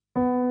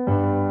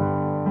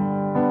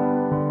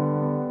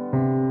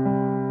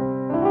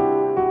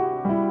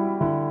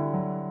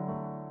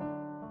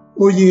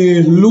Hoy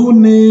es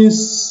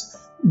lunes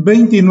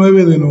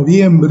 29 de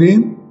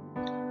noviembre,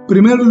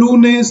 primer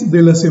lunes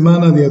de la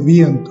semana de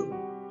Adviento.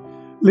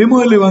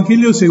 Leemos el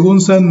Evangelio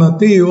según San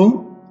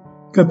Mateo,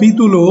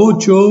 capítulo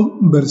 8,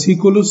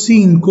 versículos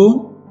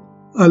 5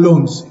 al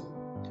 11.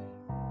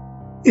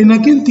 En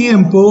aquel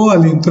tiempo,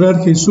 al entrar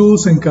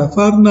Jesús en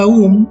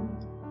Cafarnaúm,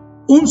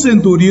 un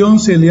centurión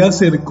se le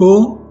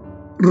acercó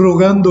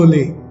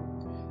rogándole: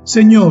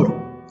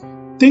 Señor,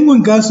 tengo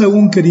en casa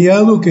un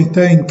criado que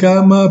está en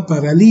cama,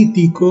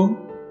 paralítico,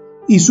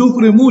 y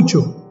sufre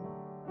mucho.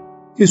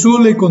 Jesús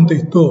le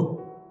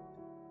contestó: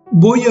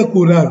 voy a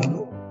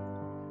curarlo.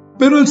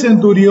 Pero el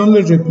centurión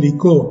le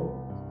replicó: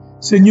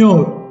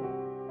 Señor,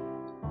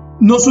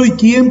 no soy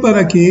quien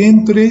para que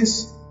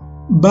entres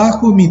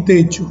bajo mi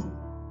techo.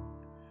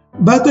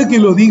 Basta que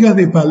lo digas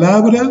de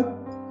palabra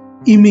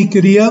y mi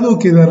criado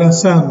quedará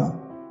sano.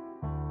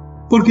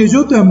 Porque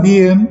yo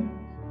también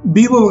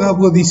vivo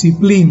bajo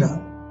disciplina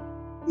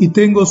y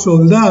tengo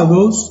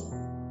soldados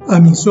a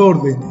mis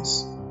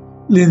órdenes.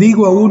 Le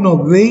digo a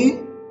uno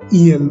ve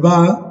y él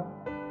va,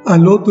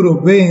 al otro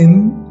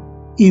ven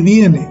y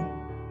viene.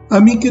 A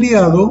mi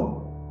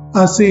criado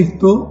haz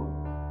esto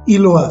y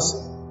lo hace.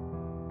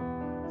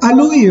 Al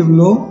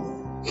oírlo,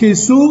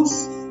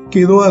 Jesús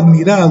quedó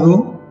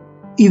admirado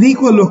y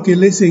dijo a los que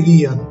le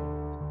seguían: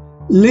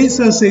 les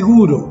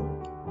aseguro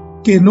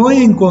que no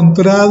he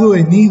encontrado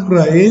en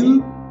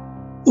Israel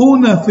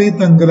una fe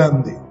tan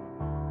grande.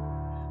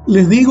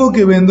 Les digo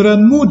que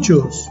vendrán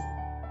muchos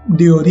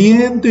de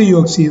oriente y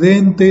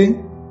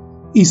occidente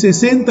y se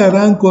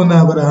sentarán con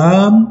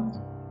Abraham,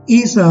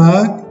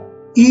 Isaac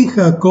y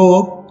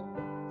Jacob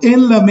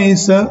en la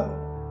mesa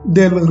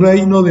del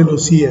reino de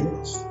los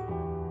cielos.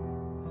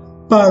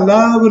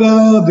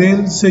 Palabra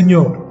del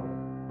Señor.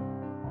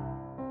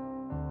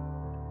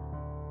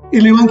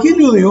 El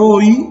Evangelio de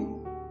hoy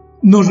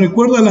nos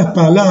recuerda las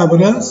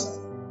palabras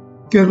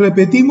que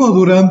repetimos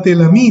durante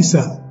la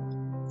misa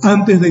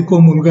antes de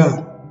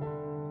comulgar.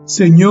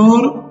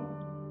 Señor,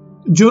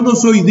 yo no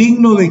soy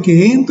digno de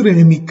que entres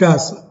en mi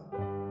casa,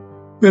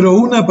 pero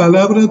una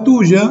palabra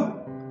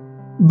tuya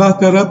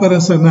bastará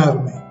para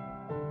sanarme.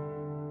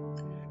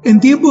 En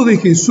tiempos de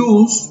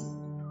Jesús,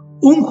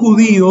 un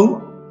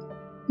judío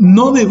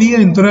no debía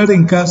entrar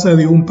en casa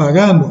de un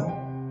pagano,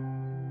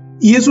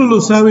 y eso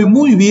lo sabe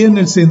muy bien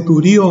el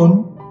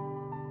centurión,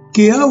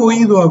 que ha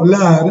oído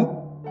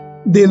hablar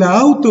de la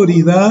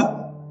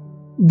autoridad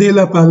de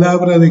la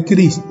palabra de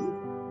Cristo.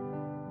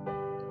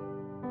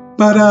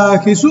 Para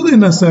Jesús de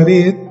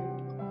Nazaret,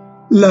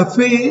 la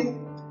fe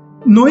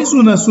no es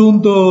un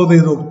asunto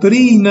de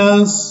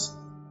doctrinas,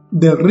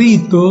 de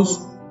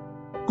ritos,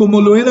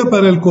 como lo era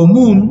para el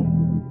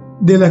común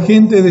de la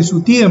gente de su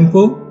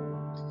tiempo,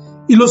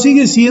 y lo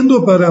sigue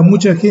siendo para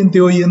mucha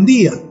gente hoy en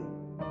día.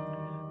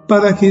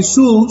 Para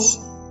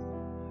Jesús,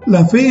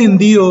 la fe en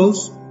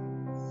Dios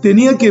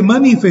tenía que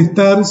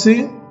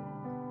manifestarse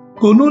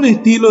con un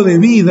estilo de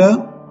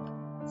vida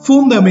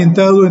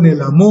fundamentado en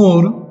el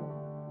amor,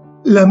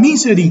 la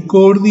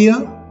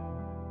misericordia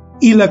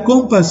y la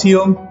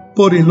compasión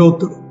por el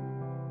otro.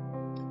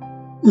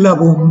 La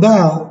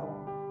bondad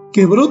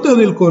que brota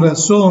del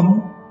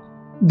corazón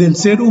del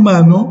ser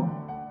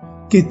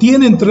humano, que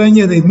tiene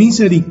entrañas de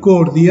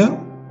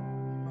misericordia,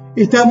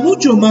 está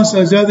mucho más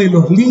allá de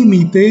los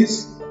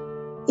límites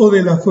o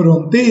de las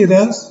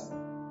fronteras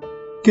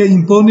que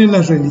imponen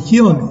las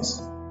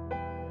religiones.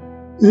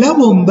 La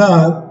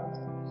bondad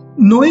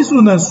no es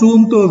un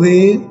asunto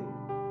de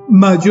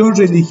mayor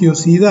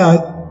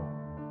religiosidad,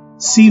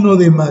 sino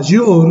de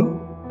mayor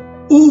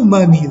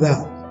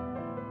humanidad.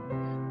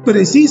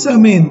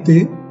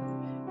 Precisamente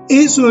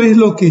eso es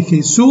lo que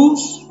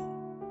Jesús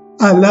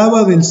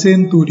alaba del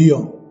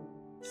centurión,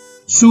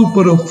 su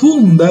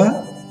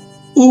profunda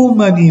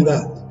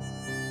humanidad.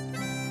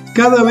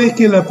 Cada vez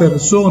que la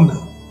persona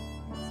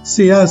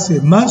se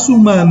hace más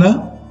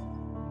humana,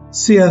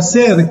 se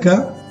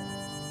acerca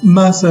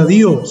más a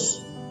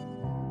Dios,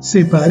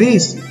 se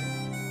parece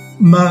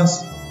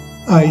más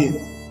a Él.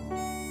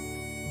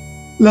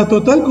 La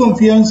total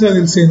confianza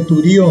del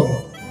centurión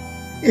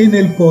en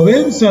el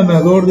poder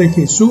sanador de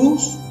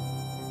Jesús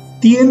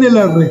tiene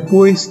la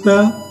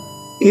respuesta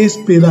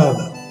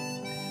esperada.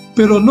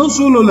 Pero no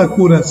solo la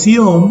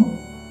curación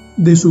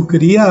de su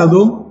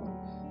criado,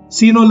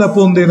 sino la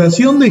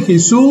ponderación de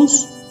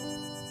Jesús,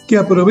 que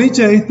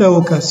aprovecha esta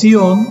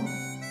ocasión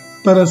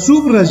para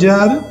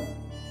subrayar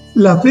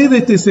la fe de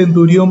este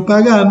centurión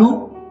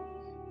pagano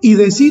y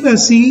decir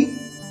así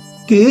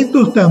que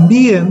estos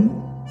también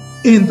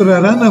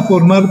entrarán a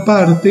formar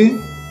parte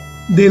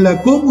de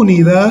la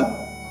comunidad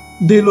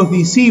de los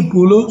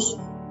discípulos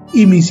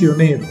y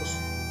misioneros.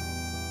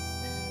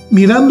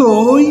 Mirando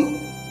hoy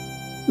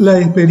la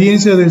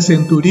experiencia del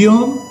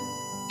centurión,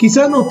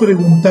 quizás nos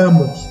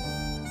preguntamos: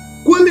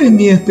 ¿cuál es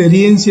mi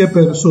experiencia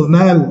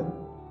personal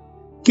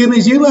que me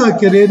lleva a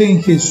creer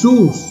en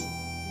Jesús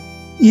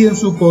y en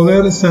su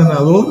poder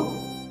sanador?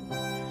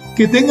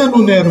 Que tengan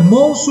un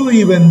hermoso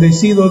y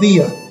bendecido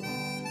día.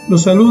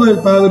 Los saluda el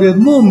Padre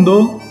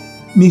Edmundo,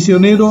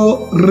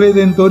 misionero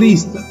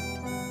redentorista.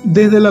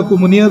 desde la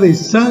comunidad de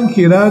San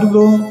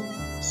Gerardo,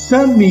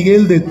 San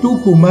Miguel de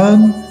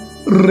Tucumán,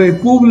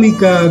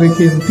 República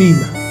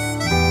Argentina.